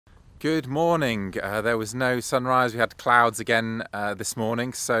Good morning. There was no sunrise. We had clouds again this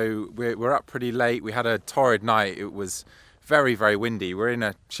morning, so we're up pretty late. We had a torrid night. It was very, very windy. We're in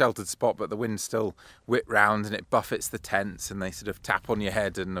a sheltered spot, but the wind still whipped round and it buffets the tents and they sort of tap on your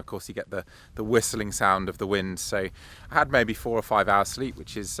head, and of course you get the whistling sound of the wind. So I had maybe 4 or 5 hours sleep,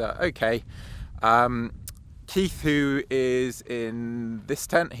 which is okay. Keith, who is in this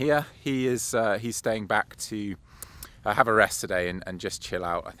tent here, he's staying back to have a rest today and just chill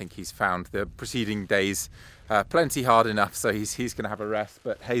out. I think he's found the preceding days plenty hard enough, so he's going to have a rest.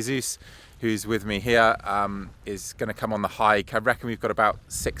 But Jesus, who's with me here, is going to come on the hike. I reckon we've got about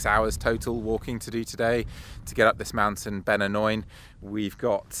 6 hours total walking to do today to get up this mountain, Beinn An Eoin. We've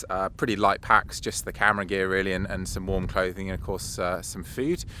got pretty light packs, just the camera gear really, and some warm clothing, and of course some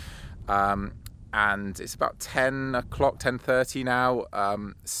food. And it's about 10 o'clock, 10:30 now,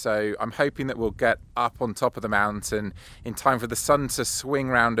 so I'm hoping that we'll get up on top of the mountain in time for the sun to swing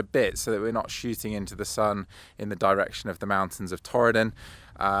round a bit, so that we're not shooting into the sun in the direction of the mountains of Torridon.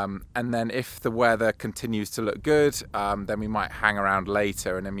 And then if the weather continues to look good, then we might hang around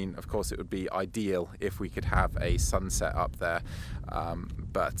later. And I mean, of course, it would be ideal if we could have a sunset up there,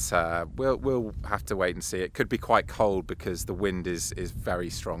 but we'll have to wait and see. It could be quite cold because the wind is very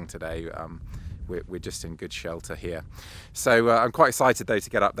strong today. We're just in good shelter here. So I'm quite excited though to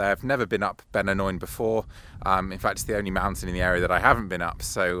get up there. I've never been up Beinn An Eoin before. In fact, it's the only mountain in the area that I haven't been up.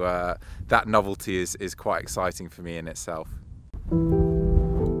 So that novelty is quite exciting for me in itself.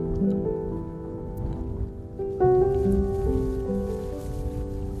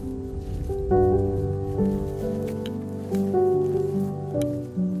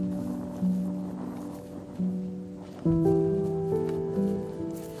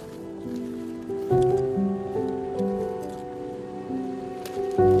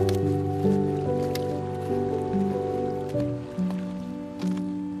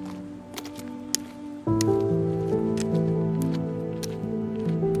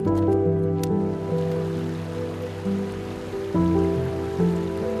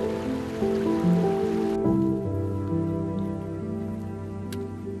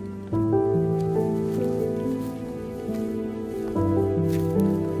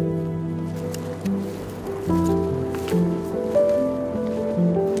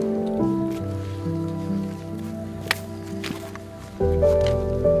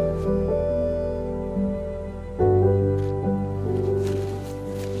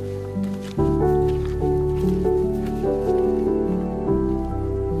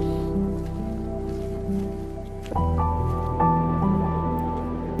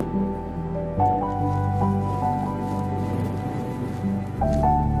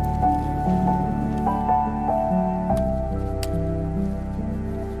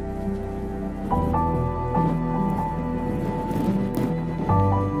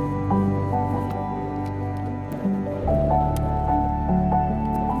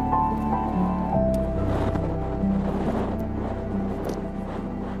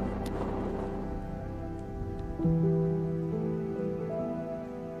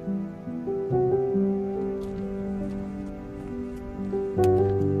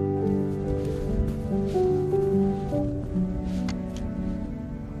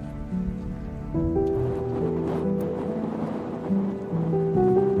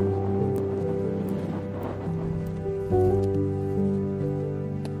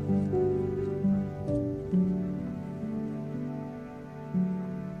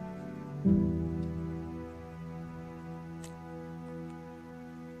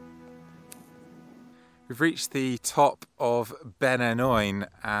 We've reached the top of Beinn An Eoin,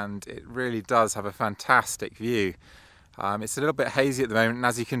 and it really does have a fantastic view. It's a little bit hazy at the moment, and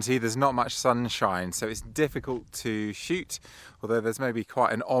as you can see there's not much sunshine, so it's difficult to shoot, although there's maybe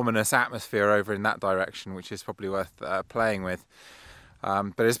quite an ominous atmosphere over in that direction, which is probably worth playing with.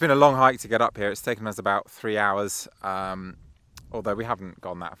 But it's been a long hike to get up here. It's taken us about 3 hours, although we haven't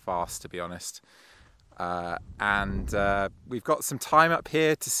gone that fast, to be honest. And we've got some time up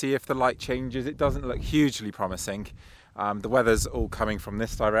here to see if the light changes. It doesn't look hugely promising. The weather's all coming from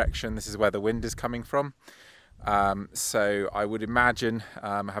this direction. This is where the wind is coming from. So I would imagine,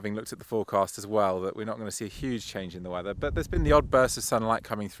 having looked at the forecast as well, that we're not going to see a huge change in the weather. But there's been the odd burst of sunlight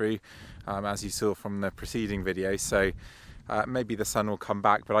coming through, as you saw from the preceding video. So maybe the sun will come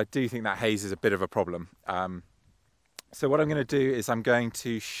back, but I do think that haze is a bit of a problem. So what I'm going to do is I'm going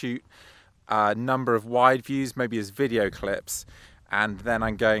to shoot a number of wide views, maybe as video clips, and then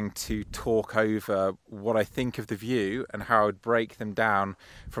I'm going to talk over what I think of the view and how I would break them down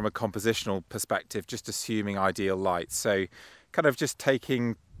from a compositional perspective, just assuming ideal light. So kind of just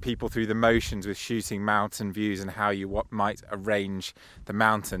taking people through the motions with shooting mountain views and how you might arrange the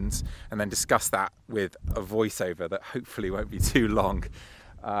mountains, and then discuss that with a voiceover that hopefully won't be too long.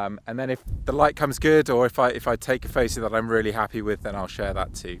 And then if the light comes good, or if I take a photo that I'm really happy with, then I'll share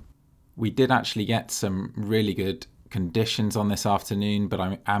that too. We did actually get some really good conditions on this afternoon, but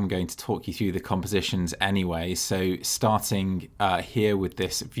I am going to talk you through the compositions anyway. So starting here with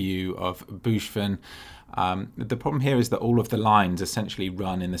this view of Bushven, the problem here is that all of the lines essentially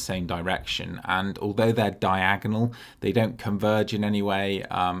run in the same direction, and although they're diagonal, they don't converge in any way,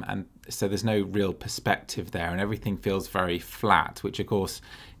 and so there's no real perspective there, and everything feels very flat, which of course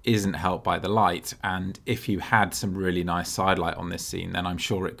isn't helped by the light. And if you had some really nice side light on this scene, then I'm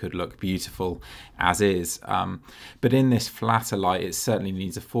sure it could look beautiful as is. But in this flatter light, it certainly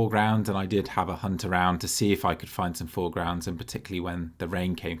needs a foreground, and I did have a hunt around to see if I could find some foregrounds, and particularly when the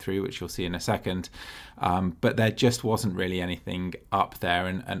rain came through, which you'll see in a second. But there just wasn't really anything up there,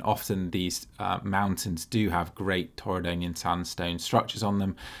 and often these mountains do have great Torridonian sandstone structures on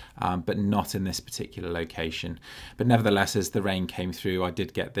them, but not in this particular location. But nevertheless, as the rain came through, I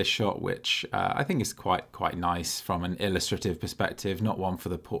did get this shot, which I think is quite nice from an illustrative perspective, not one for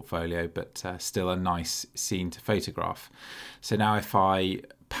the portfolio, but still a nice scene to photograph. So now if I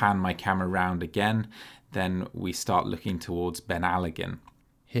pan my camera round again, then we start looking towards Beinn An Eoin.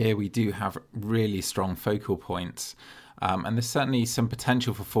 Here we do have really strong focal points, and there's certainly some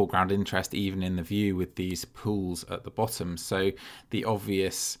potential for foreground interest even in the view with these pools at the bottom. So the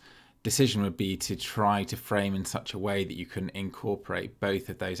obvious decision would be to try to frame in such a way that you can incorporate both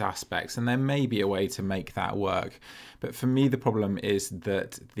of those aspects, and there may be a way to make that work. But for me, the problem is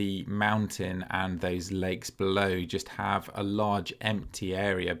that the mountain and those lakes below just have a large empty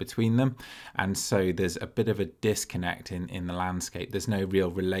area between them, and so there's a bit of a disconnect in the landscape. There's no real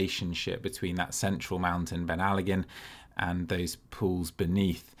relationship between that central mountain, Beinn An Eoin, and those pools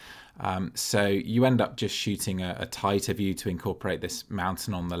beneath. So you end up just shooting a tighter view to incorporate this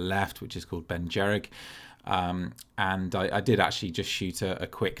mountain on the left, which is called Beinn An, and I did actually just shoot a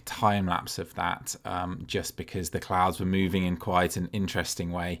quick time lapse of that, just because the clouds were moving in quite an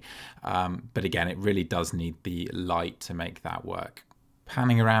interesting way. But again, it really does need the light to make that work.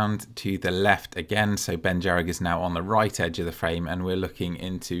 Panning around to the left again, so Beinn An is now on the right edge of the frame, and we're looking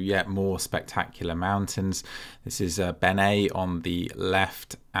into yet more spectacular mountains. This is Beinn An on the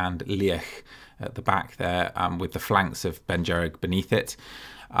left and Leach at the back there, with the flanks of Beinn An beneath it.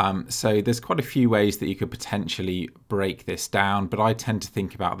 So there's quite a few ways that you could potentially break this down, but I tend to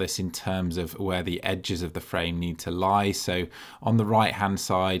think about this in terms of where the edges of the frame need to lie. So on the right hand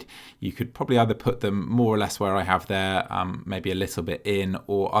side, you could probably either put them more or less where I have there, maybe a little bit in,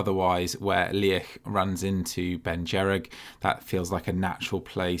 or otherwise where Leach runs into Beinn An. That feels like a natural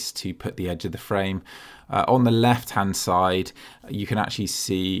place to put the edge of the frame. On the left hand side, you can actually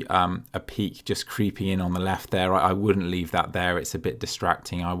see a peak just creeping in on the left there. I wouldn't leave that there, it's a bit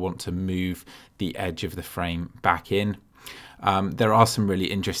distracting. I want to move the edge of the frame back in. There are some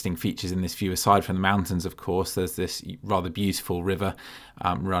really interesting features in this view aside from the mountains, of course. There's this rather beautiful river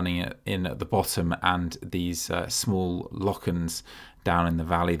running in at the bottom, and these small lochans down in the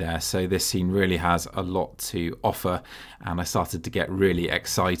valley there. So this scene really has a lot to offer, and I started to get really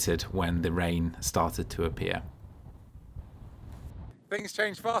excited when the rain started to appear. Things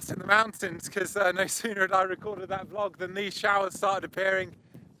change fast in the mountains, because no sooner had I recorded that vlog than these showers started appearing.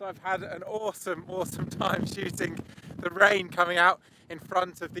 So I've had an awesome time shooting the rain coming out in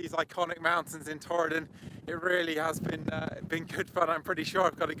front of these iconic mountains in Torridon. It really has been good fun. I'm pretty sure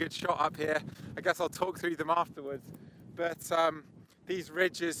I've got a good shot up here. I guess I'll talk through them afterwards. But these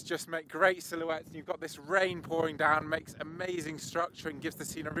ridges just make great silhouettes, and you've got this rain pouring down, makes amazing structure and gives the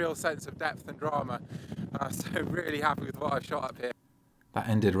scene a real sense of depth and drama. So really happy with what I've shot up here. That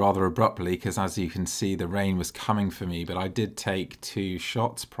ended rather abruptly because, as you can see, the rain was coming for me, but I did take 2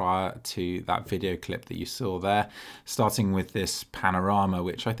 shots prior to that video clip that you saw there, starting with this panorama,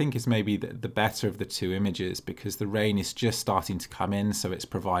 which I think is maybe the better of the 2 images because the rain is just starting to come in, so it's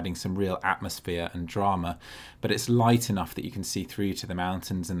providing some real atmosphere and drama, but it's light enough that you can see through to the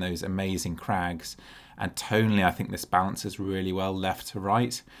mountains and those amazing crags, and tonally I think this balances really well left to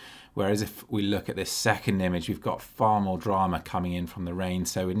right. Whereas if we look at this second image, we've got far more drama coming in from the rain.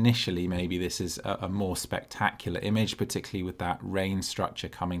 So initially, maybe this is a more spectacular image, particularly with that rain structure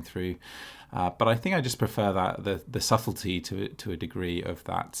coming through. But I think I just prefer the subtlety to a degree of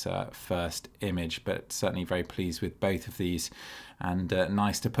that first image, but certainly very pleased with both of these. And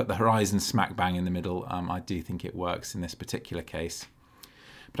nice to put the horizon smack bang in the middle. I do think it works in this particular case.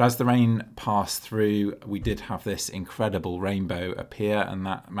 But as the rain passed through, we did have this incredible rainbow appear, and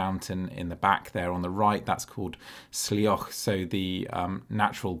that mountain in the back there on the right, that's called Slioch. So the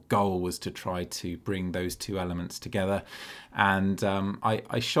natural goal was to try to bring those two elements together. And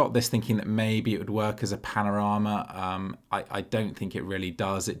I shot this thinking that maybe it would work as a panorama. I don't think it really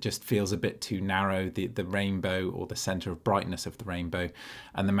does. It just feels a bit too narrow, the rainbow, or the center of brightness of the rainbow,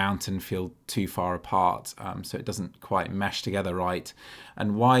 and the mountain feel too far apart, so it doesn't quite mesh together right.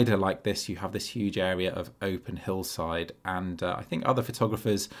 And wider like this, you have this huge area of open hillside, and I think other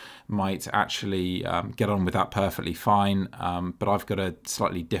photographers might actually get on with that perfectly fine, but I've got a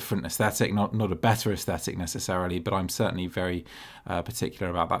slightly different aesthetic, not a better aesthetic necessarily, but I'm certainly very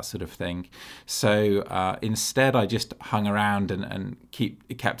particular about that sort of thing. So instead I just hung around and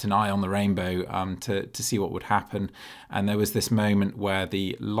kept an eye on the rainbow to see what would happen. And there was this moment where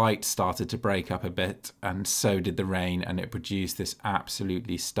the light started to break up a bit, and so did the rain, and it produced this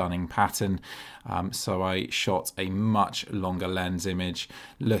absolutely stunning pattern. So I shot a much longer lens image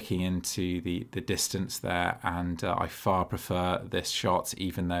looking into the distance there, and I far prefer this shot,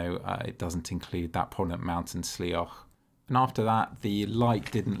 even though it doesn't include that prominent mountain Slioch. And after that, the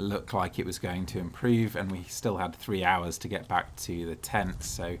light didn't look like it was going to improve, and we still had 3 hours to get back to the tent.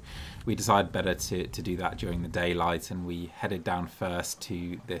 So we decided better to do that during the daylight, and we headed down first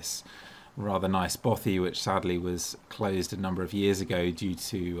to this rather nice bothy, which sadly was closed a number of years ago due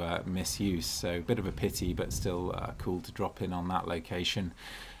to misuse. So a bit of a pity, but still cool to drop in on that location.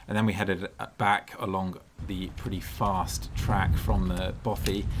 And then we headed back along the pretty fast track from the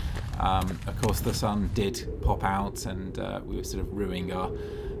bothy. Of course, the sun did pop out, and we were sort of ruining our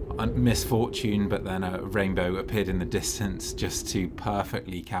misfortune, but then a rainbow appeared in the distance just to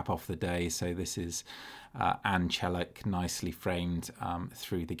perfectly cap off the day. So this is angelic, nicely framed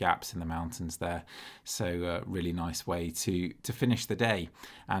through the gaps in the mountains there. So really nice way to finish the day,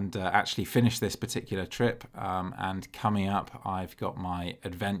 and actually finish this particular trip. And coming up, I've got my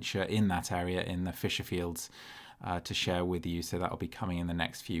adventure in that area in the Fisher Fields to share with you. So that'll be coming in the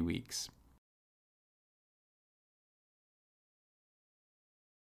next few weeks.